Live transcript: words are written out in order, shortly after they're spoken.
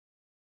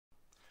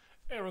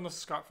Hey everyone, this is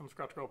Scott from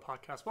Scott to Go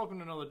Podcast. Welcome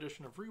to another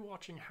edition of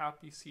ReWatching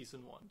HAPPY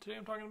Season 1. Today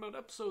I'm talking about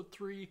Episode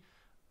 3,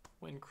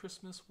 When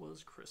Christmas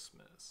Was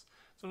Christmas.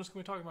 So I'm just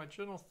going to be talking about my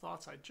general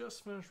thoughts. I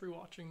just finished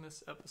rewatching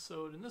this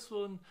episode, and this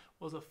one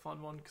was a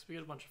fun one because we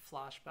get a bunch of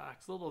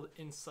flashbacks, a little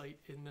insight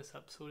in this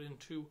episode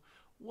into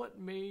what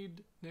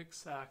made Nick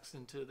Sachs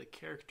into the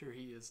character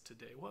he is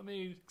today. What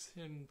makes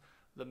him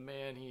the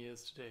man he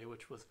is today,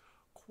 which was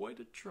quite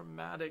a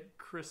traumatic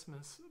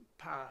Christmas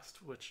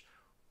past, which...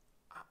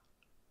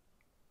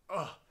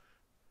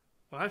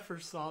 when I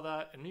first saw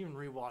that and even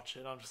rewatched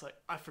it, I'm just like,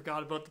 I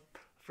forgot about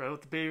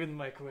the baby in the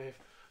microwave.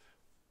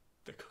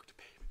 They cooked a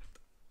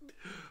baby.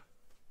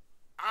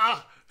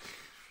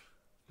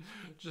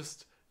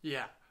 Just,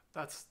 yeah,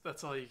 that's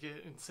all you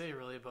get and say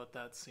really about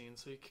that scene.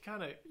 So you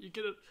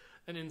get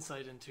an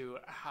insight into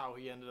how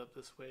he ended up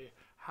this way,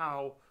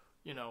 how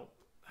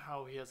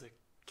he has a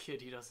kid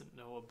he doesn't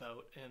know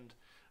about, and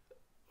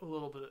a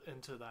little bit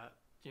into that.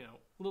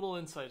 Little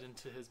insight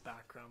into his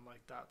background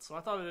like that. So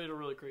I thought they did a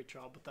really great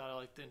job with that. I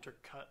like the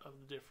intercut of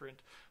the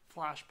different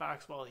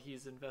flashbacks while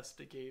he's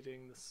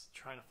investigating this,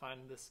 trying to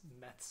find this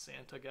meth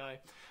Santa guy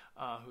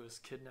who has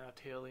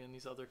kidnapped Haley and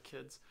these other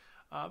kids.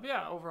 But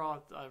yeah,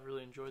 overall, I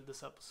really enjoyed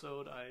this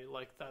episode. I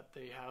like that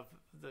they have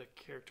the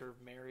character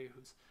of Mary,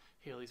 who's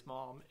Haley's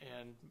mom,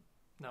 and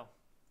no,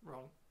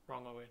 wrong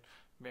way.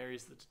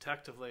 Mary's the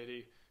detective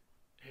lady.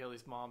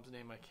 Haley's mom's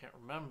name I can't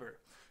remember.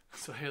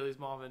 So Haley's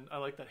mom, and I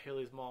like that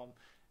Haley's mom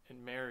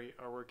and Mary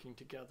are working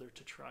together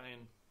to try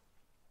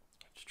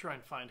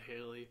and find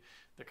Haley.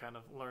 They're kind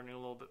of learning a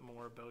little bit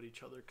more about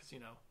each other because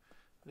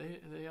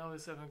they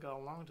always haven't got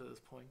along to this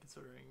point,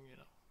 considering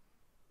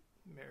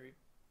Mary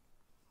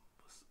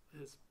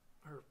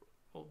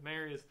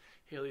Mary is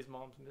Haley's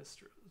mom's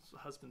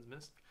husband's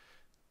mistress.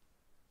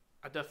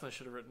 I definitely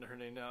should have written her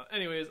name down.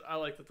 Anyways, I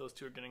like that those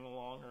two are getting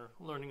along or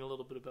learning a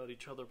little bit about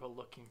each other while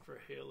looking for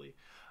Haley.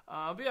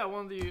 But yeah,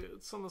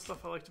 some of the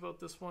stuff I liked about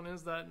this one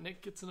is that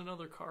Nick gets in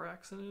another car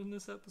accident in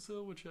this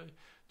episode, which I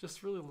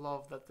just really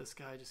love that this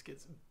guy just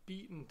gets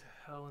beaten to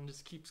hell and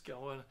just keeps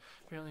going.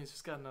 Apparently he's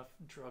just got enough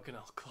drug and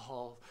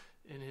alcohol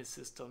in his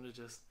system to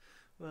just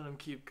let him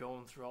keep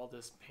going through all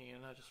this pain.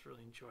 I just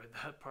really enjoyed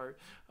that part.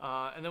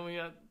 And then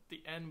at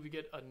the end, we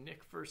get a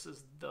Nick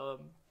versus the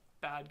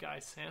bad guy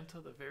Santa,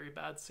 the very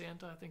bad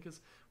Santa, I think is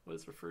what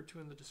is referred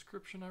to in the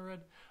description I read.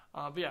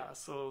 But yeah,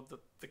 so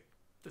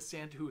the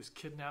Santa who has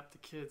kidnapped the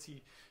kids,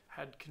 he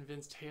had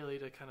convinced Haley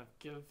to kind of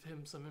give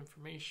him some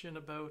information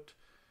about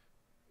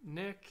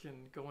Nick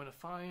and going to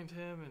find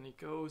him, and he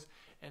goes,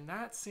 and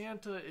that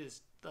Santa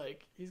is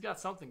like, he's got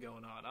something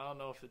going on. I don't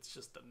know if it's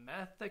just the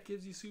meth that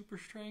gives you super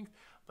strength,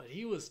 but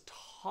he was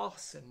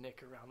tossing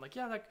Nick around. Like,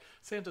 yeah, that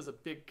Santa's a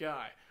big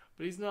guy,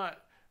 but he's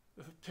not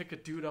pick a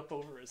dude up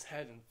over his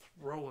head and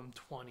throw him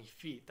 20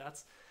 feet.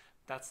 That's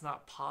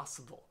not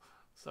possible.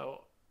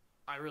 So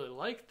I really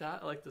like that.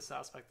 I like this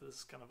aspect that this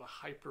is kind of a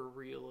hyper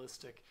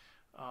realistic,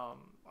 not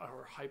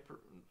hyper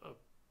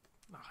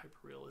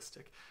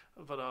realistic,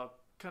 but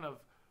kind of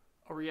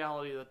a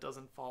reality that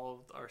doesn't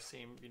follow our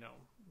same,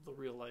 the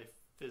real life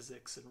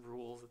physics and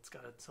rules. It's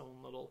got its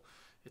own little,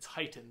 it's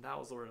heightened. That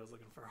was the word I was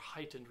looking for.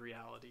 Heightened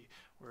reality,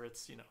 where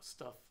it's,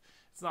 stuff.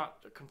 It's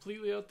not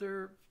completely out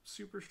there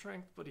super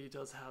strength, but he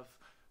does have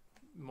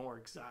more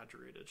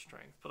exaggerated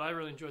strength. But I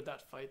really enjoyed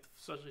that fight,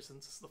 especially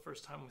since it's the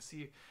first time we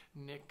see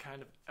Nick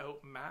kind of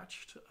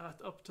outmatched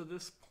up to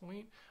this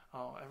point.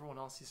 Everyone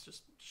else he's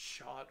just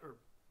shot or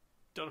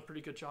done a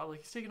pretty good job.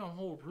 Like, he's taking on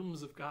whole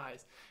rooms of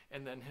guys,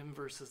 and then him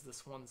versus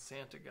this one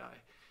Santa guy,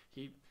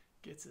 he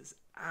gets his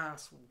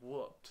ass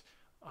whooped.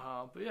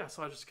 But yeah,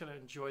 so I just kind of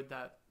enjoyed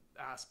that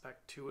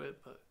aspect to it.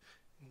 But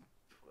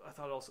I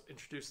thought it also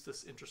introduced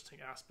this interesting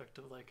aspect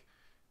of, like,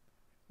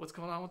 what's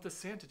going on with this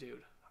Santa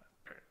dude?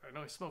 I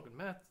know he's smoking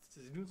meth.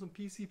 Is he doing some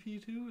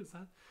PCP too? Is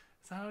that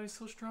how he's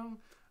so strong?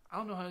 I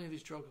don't know how any of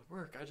these drugs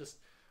work. I'm just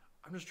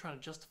trying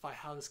to justify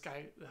how this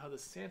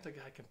Santa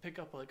guy can pick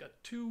up like a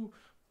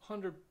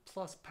 200+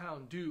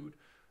 pound dude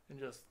and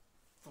just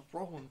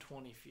throw him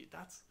 20 feet.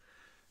 That's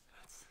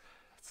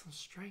some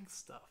strength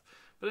stuff.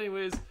 But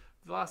anyways,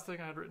 the last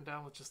thing I had written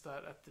down was just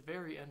that at the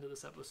very end of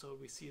this episode,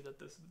 we see that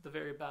the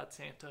very bad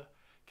Santa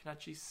can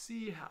actually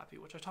see Happy,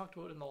 which I talked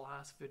about in the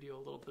last video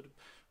a little bit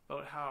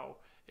about how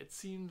it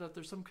seemed that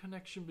there's some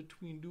connection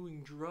between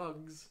doing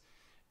drugs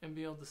and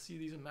being able to see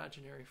these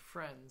imaginary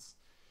friends.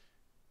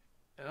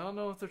 And I don't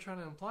know if they're trying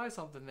to imply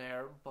something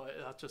there, but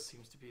that just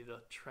seems to be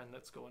the trend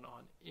that's going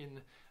on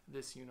in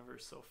this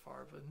universe so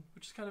far, but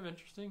which is kind of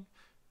interesting.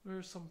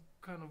 There's some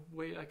kind of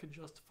way I could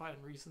justify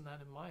and reason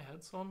that in my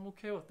head, so I'm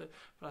okay with it.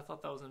 But I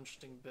thought that was an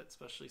interesting bit,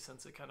 especially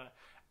since it kind of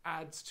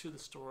adds to the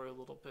story a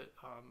little bit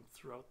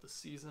throughout the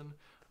season.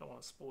 I don't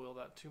want to spoil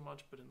that too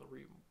much, but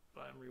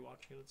I'm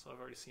rewatching it, so I've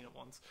already seen it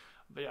once.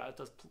 But yeah, it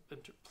does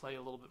play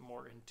a little bit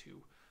more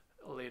into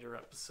later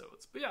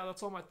episodes. But yeah,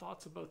 that's all my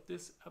thoughts about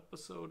this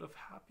episode of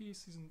Happy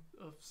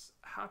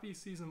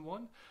Season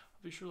 1.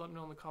 Be sure to let me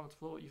know in the comments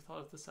below what you thought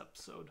of this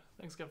episode.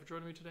 Thanks again for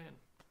joining me today, and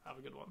have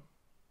a good one.